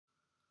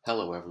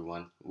Hello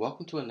everyone,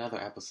 welcome to another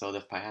episode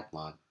of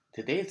Pyathlon.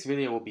 Today's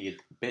video will be a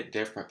bit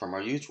different from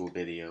our usual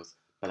videos,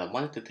 but I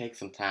wanted to take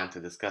some time to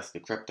discuss the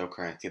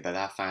cryptocurrency that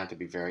I find to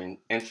be very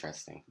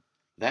interesting.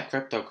 That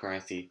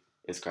cryptocurrency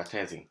is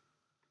Cartesi.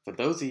 For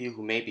those of you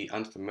who may be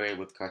unfamiliar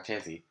with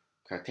Cartesi,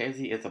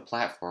 Cartesi is a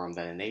platform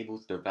that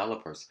enables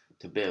developers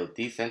to build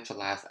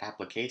decentralized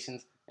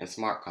applications and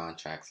smart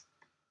contracts.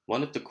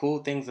 One of the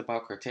cool things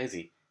about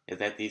Cartesi is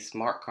that these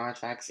smart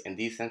contracts and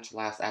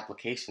decentralized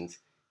applications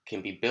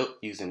can be built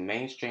using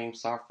mainstream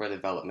software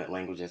development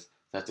languages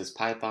such as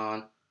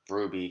Python,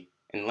 Ruby,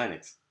 and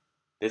Linux.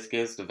 This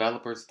gives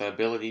developers the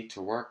ability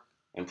to work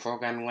in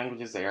programming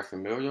languages they are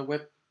familiar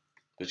with,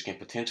 which can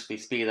potentially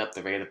speed up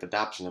the rate of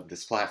adoption of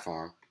this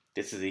platform.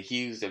 This is a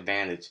huge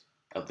advantage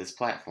of this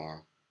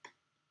platform.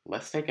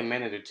 Let's take a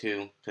minute or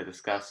two to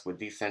discuss what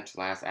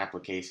decentralized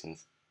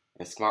applications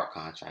and smart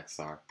contracts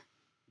are.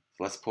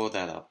 So let's pull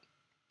that up.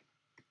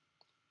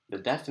 The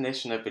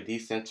definition of a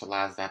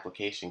decentralized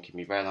application can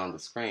be read on the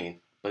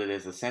screen, but it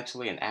is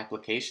essentially an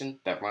application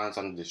that runs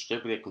on a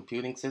distributed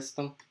computing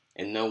system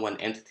and no one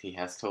entity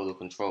has total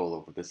control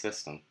over the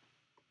system.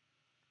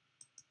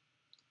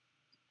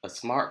 A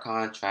smart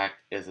contract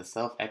is a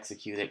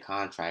self-executed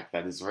contract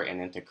that is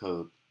written into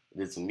code.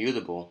 It is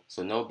immutable,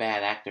 so no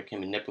bad actor can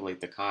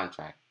manipulate the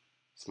contract.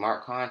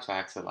 Smart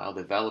contracts allow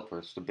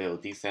developers to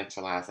build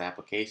decentralized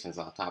applications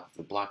on top of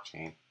the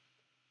blockchain.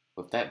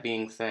 With that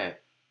being said,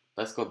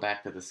 let's go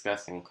back to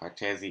discussing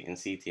Cartesi and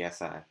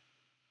CTSI.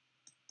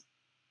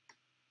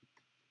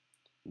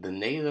 The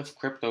native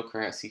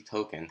cryptocurrency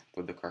token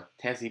for the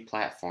Cartesi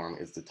platform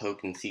is the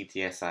token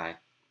CTSI.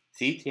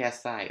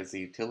 CTSI is a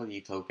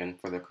utility token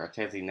for the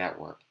Cartesi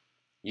network.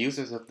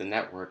 Users of the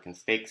network can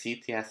stake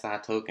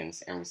CTSI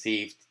tokens and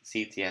receive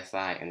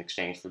CTSI in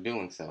exchange for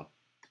doing so.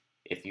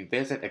 If you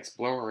visit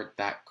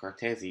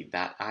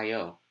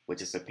explorer.cartesi.io,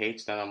 which is the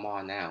page that I'm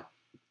on now,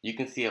 you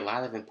can see a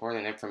lot of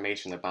important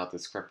information about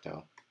this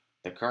crypto.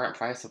 The current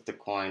price of the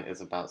coin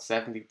is about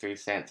 73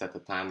 cents at the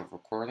time of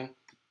recording.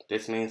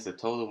 This means the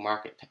total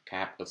market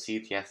cap of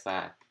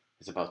CTSI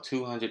is about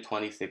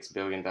 $226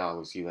 billion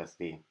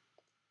USD.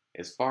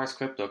 As far as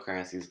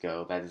cryptocurrencies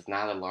go, that is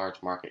not a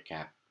large market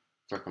cap.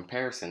 For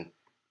comparison,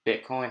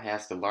 Bitcoin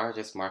has the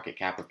largest market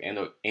cap of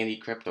any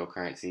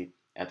cryptocurrency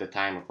at the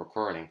time of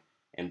recording,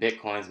 and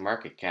Bitcoin's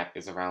market cap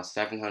is around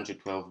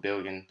 $712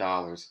 billion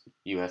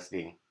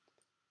USD.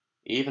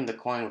 Even the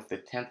coin with the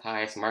 10th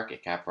highest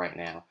market cap right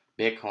now,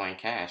 Bitcoin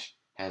Cash,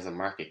 has a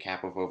market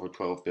cap of over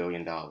 $12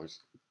 billion.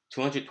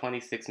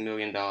 $226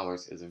 million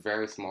is a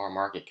very small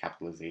market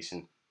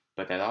capitalization,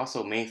 but that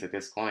also means that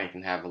this coin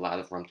can have a lot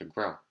of room to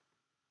grow.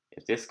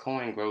 If this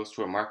coin grows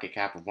to a market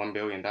cap of $1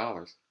 billion,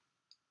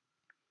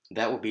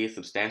 that will be a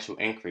substantial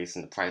increase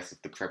in the price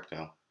of the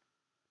crypto.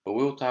 But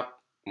we'll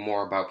talk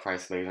more about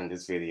price later in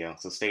this video,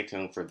 so stay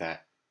tuned for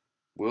that.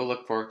 We'll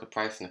look forward to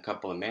price in a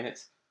couple of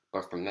minutes,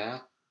 but for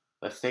now,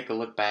 let's take a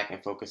look back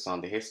and focus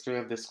on the history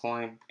of this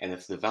coin and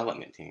its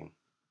development team.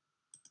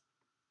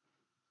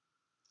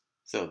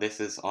 So this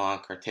is on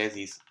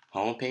Cartesi's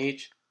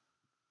homepage.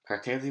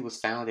 Cartesi was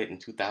founded in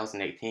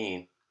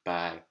 2018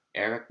 by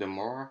Eric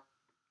Demora,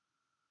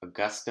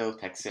 Augusto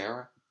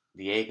Teixeira,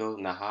 Diego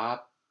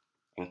Nahab,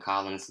 and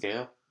Colin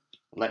Steele.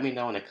 Let me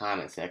know in the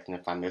comment section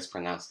if I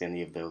mispronounced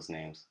any of those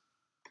names.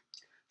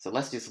 So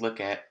let's just look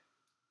at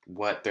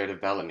what their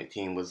development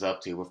team was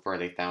up to before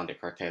they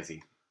founded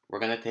Cartesi. We're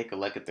going to take a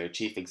look at their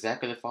Chief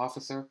Executive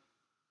Officer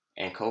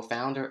and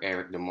co-founder,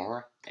 Eric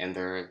Demora, and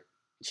their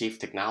Chief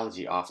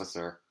Technology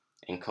Officer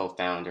and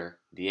co-founder,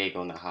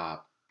 Diego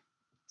Nahab.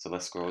 So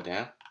let's scroll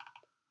down.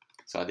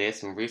 So I did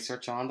some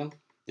research on them.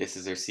 This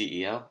is their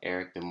CEO,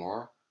 Eric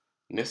Demora.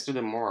 Mr.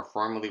 Demora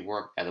formerly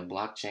worked at a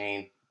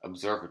blockchain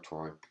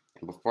observatory,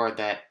 and before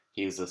that,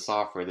 he was a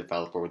software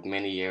developer with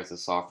many years of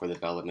software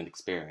development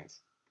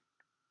experience.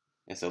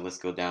 And so let's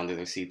go down to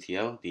their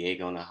CTO,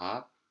 Diego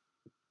Nahab.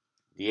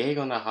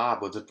 Diego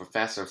Nahab was a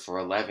professor for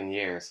 11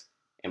 years,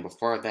 and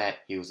before that,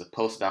 he was a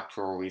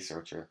postdoctoral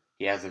researcher.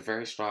 He has a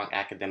very strong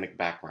academic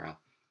background.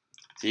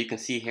 So you can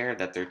see here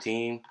that their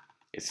team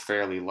is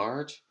fairly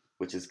large,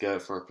 which is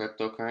good for a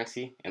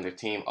cryptocurrency, and their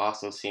team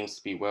also seems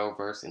to be well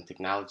versed in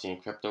technology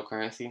and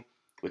cryptocurrency,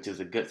 which is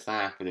a good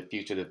sign for the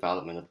future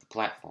development of the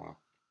platform.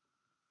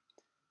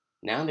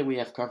 Now that we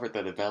have covered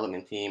the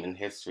development team and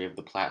history of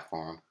the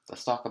platform,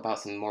 let's talk about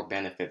some more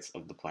benefits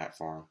of the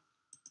platform.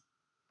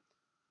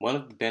 One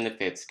of the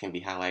benefits can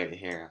be highlighted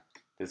here,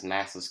 this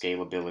massive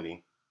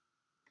scalability.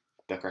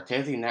 The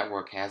Cartesi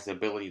network has the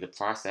ability to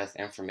process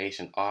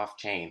information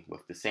off-chain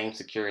with the same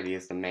security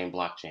as the main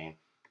blockchain.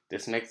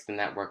 This makes the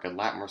network a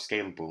lot more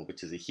scalable,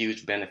 which is a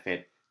huge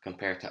benefit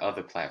compared to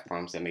other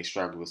platforms that may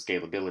struggle with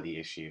scalability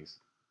issues.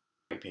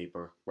 White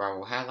paper, where I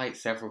will highlight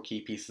several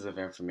key pieces of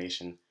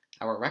information.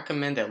 I would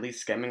recommend at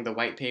least skimming the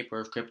white paper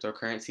of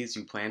cryptocurrencies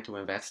you plan to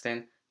invest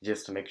in,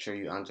 just to make sure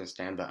you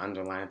understand the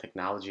underlying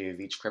technology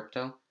of each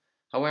crypto.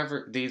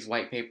 However, these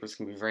white papers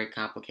can be very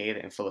complicated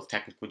and full of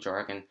technical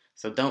jargon,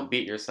 so don't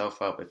beat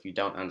yourself up if you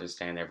don't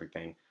understand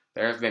everything.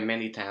 There have been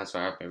many times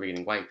where I've been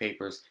reading white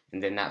papers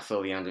and did not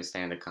fully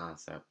understand the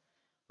concept.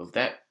 With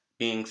that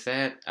being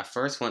said, I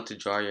first want to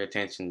draw your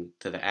attention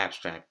to the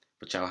abstract,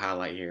 which I'll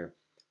highlight here.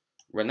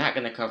 We're not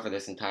going to cover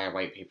this entire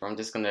white paper. I'm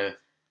just going to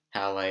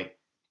highlight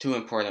two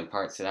important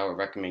parts that I would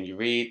recommend you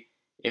read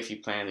if you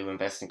plan to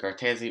invest in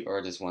Cartesi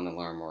or just want to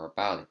learn more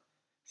about it.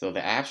 So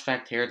the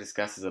abstract here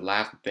discusses a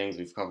lot of things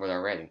we've covered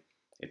already.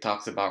 It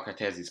talks about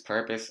Cartesi's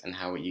purpose and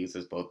how it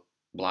uses both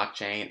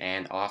blockchain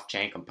and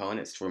off-chain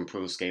components to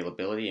improve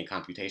scalability and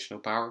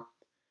computational power.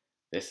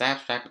 This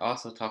abstract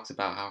also talks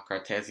about how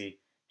Cartesi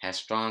has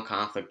strong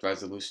conflict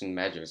resolution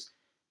measures,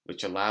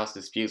 which allows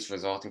disputes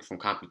resulting from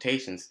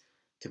computations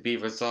to be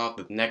resolved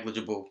with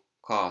negligible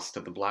cost to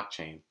the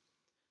blockchain.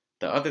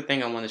 The other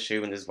thing I want to show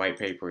you in this white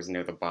paper is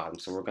near the bottom.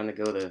 So we're going to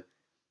go to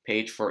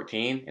page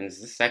 14, and there's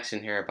this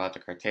section here about the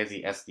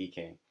Cartesi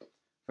Sdk.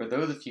 For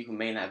those of you who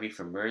may not be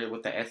familiar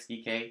with the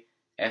SDK,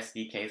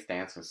 SDK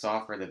stands for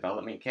Software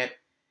Development Kit,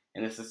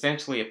 and it's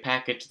essentially a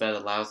package that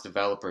allows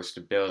developers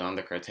to build on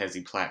the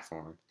Cartesi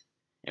platform.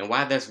 And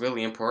why that's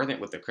really important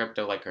with a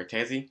crypto like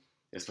Cartesi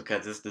is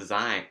because it's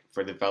designed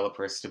for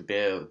developers to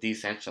build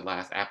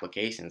decentralized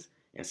applications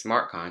and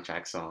smart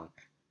contracts on.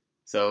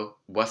 So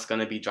what's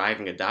going to be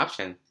driving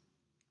adoption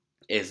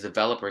is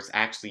developers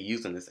actually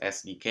using this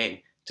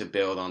SDK to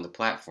build on the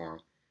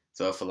platform.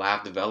 So if a lot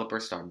of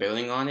developers start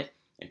building on it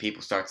and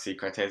people start to see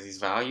Cartesi's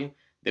value,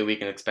 then we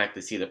can expect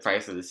to see the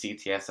price of the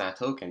CTSI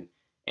token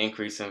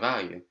increase in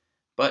value.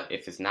 But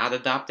if it's not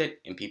adopted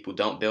and people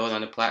don't build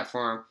on the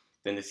platform,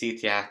 then the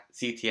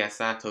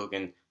CTSI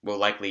token will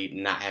likely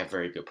not have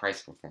very good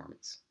price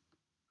performance.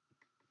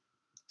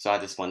 So I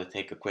just want to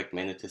take a quick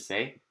minute to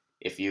say,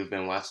 if you've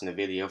been watching the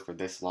video for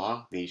this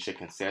long, then you should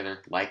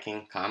consider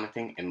liking,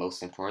 commenting, and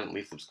most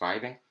importantly,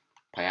 subscribing.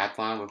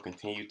 Pyathlon will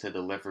continue to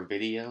deliver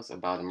videos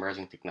about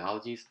emerging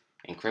technologies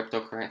and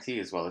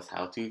cryptocurrency as well as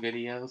how-to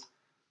videos.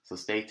 So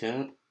stay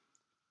tuned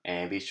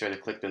and be sure to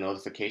click the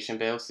notification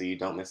bell so you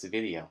don't miss a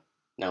video.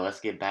 Now let's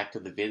get back to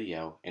the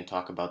video and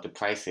talk about the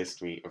price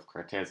history of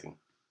Cartesi.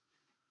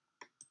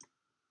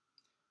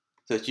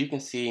 So as you can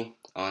see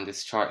on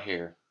this chart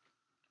here,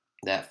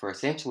 that for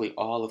essentially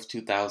all of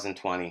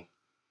 2020,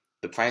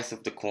 the price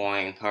of the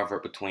coin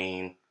hovered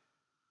between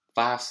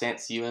 5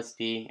 cents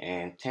USD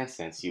and 10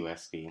 cents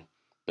USD.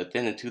 But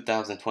then in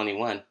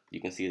 2021,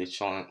 you can see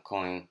the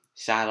coin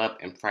shot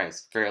up in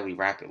price fairly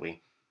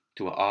rapidly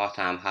to an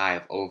all-time high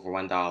of over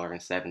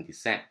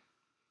 $1.70.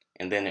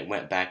 And then it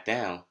went back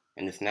down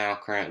and is now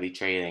currently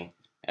trading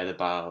at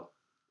about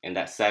in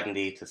that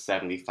 70 to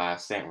 75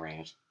 cent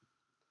range.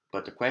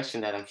 But the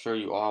question that I'm sure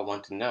you all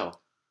want to know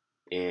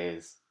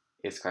is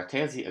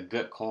Cartesi a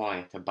good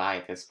coin to buy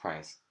at this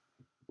price?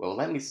 Well,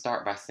 let me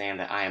start by saying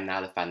that I am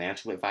not a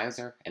financial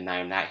advisor and I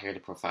am not here to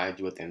provide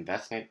you with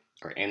investment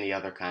or any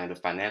other kind of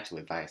financial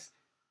advice.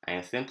 I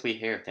am simply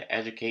here to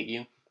educate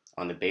you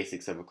on the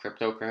basics of a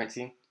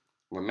cryptocurrency.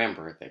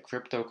 Remember that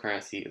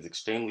cryptocurrency is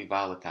extremely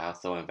volatile,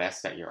 so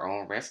invest at your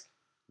own risk,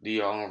 do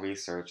your own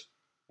research,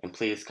 and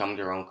please come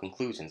to your own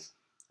conclusions.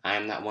 I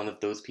am not one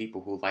of those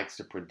people who likes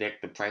to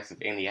predict the price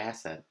of any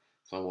asset,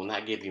 so I will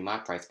not give you my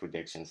price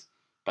predictions,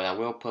 but I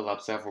will pull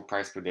up several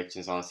price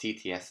predictions on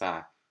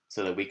CTSI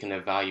so that we can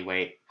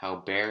evaluate how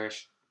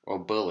bearish or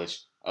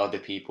bullish other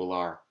people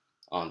are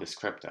on this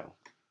crypto.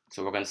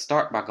 So we're going to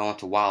start by going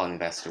to Wallet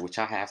Investor, which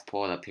I have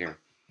pulled up here.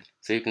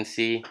 So you can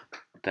see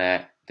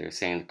that they're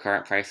saying the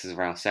current price is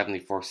around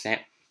 74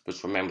 cents,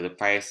 which remember the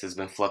price has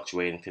been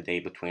fluctuating today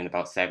between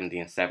about 70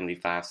 and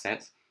 75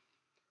 cents.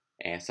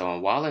 And so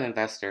on Wallet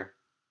Investor,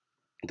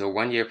 the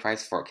 1-year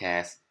price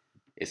forecast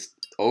is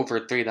over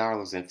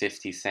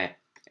 $3.50,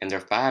 and their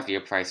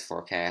 5-year price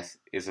forecast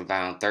is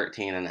around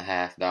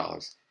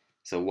 $13.50.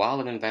 So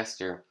Wallet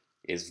Investor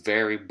is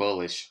very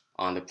bullish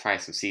on the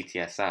price of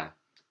CTSI.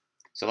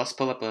 So let's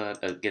pull up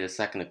get a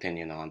second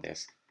opinion on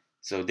this.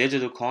 So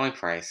Digital Coin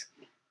Price,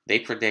 they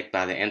predict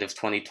by the end of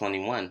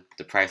 2021,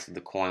 the price of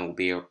the coin will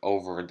be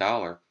over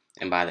 $1,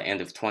 and by the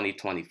end of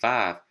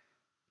 2025,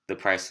 the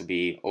price will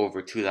be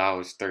over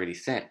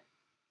 $2.30.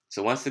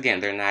 So once again,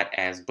 they're not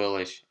as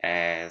bullish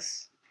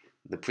as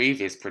the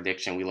previous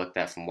prediction we looked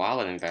at from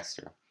Wallet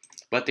Investor,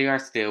 but they are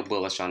still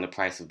bullish on the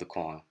price of the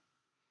coin.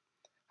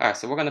 Alright,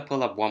 so we're going to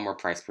pull up one more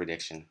price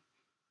prediction.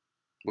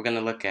 We're going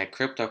to look at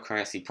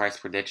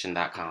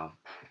cryptocurrencypriceprediction.com.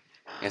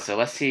 And so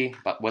let's see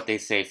what they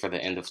say for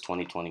the end of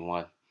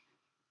 2021.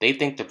 They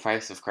think the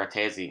price of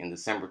Cartesi in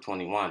December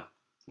 21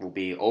 will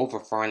be over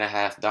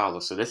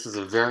 $4.50. So this is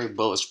a very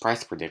bullish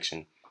price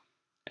prediction.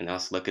 And now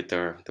let's look at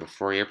their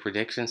 4-year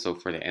prediction. So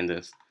for the end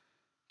of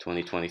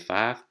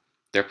 2025,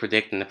 they're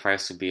predicting the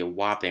price to be a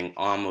whopping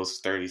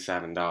almost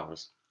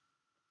 $37.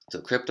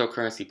 So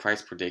cryptocurrency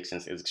price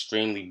predictions is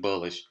extremely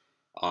bullish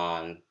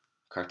on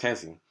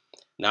Cartesi.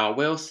 Now I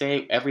will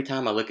say every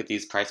time I look at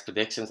these price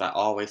predictions, I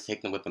always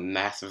take them with a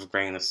massive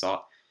grain of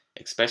salt,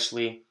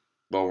 especially,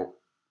 well,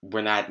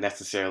 we're not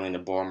necessarily in the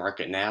bull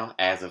market now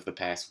as of the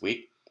past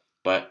week,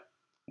 but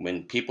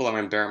when people are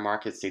in bear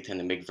markets, they tend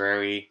to make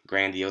very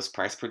grandiose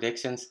price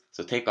predictions.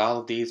 So take all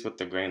of these with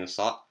a grain of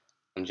salt.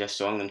 I'm just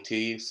showing them to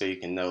you so you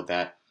can know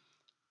that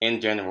in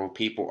general,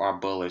 people are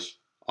bullish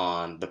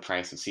on the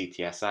price of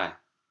CTSI.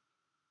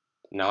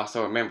 Now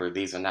also remember,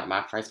 these are not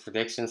my price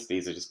predictions,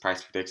 these are just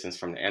price predictions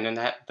from the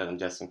internet that I'm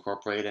just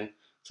incorporating,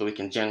 so we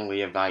can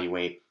generally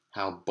evaluate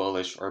how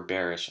bullish or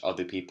bearish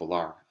other people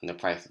are on the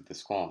price of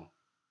this coin.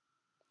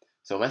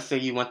 So let's say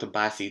you want to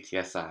buy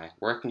CTSI.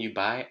 Where can you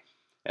buy it?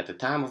 At the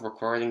time of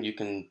recording, you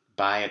can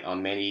buy it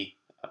on many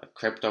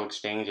crypto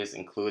exchanges,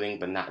 including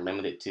but not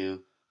limited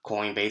to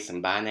Coinbase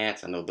and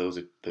Binance. I know those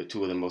are the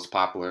two of the most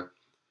popular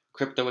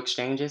crypto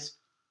exchanges.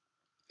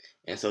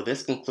 And so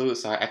this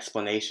concludes our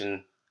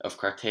explanation of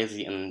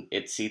Cartesi and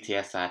its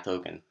CTSI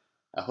token.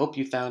 I hope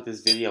you found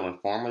this video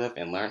informative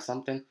and learned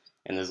something.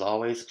 And as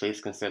always,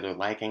 please consider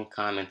liking,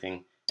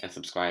 commenting, and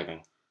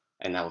subscribing.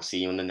 And I will see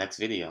you in the next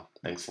video.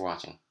 Thanks for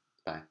watching.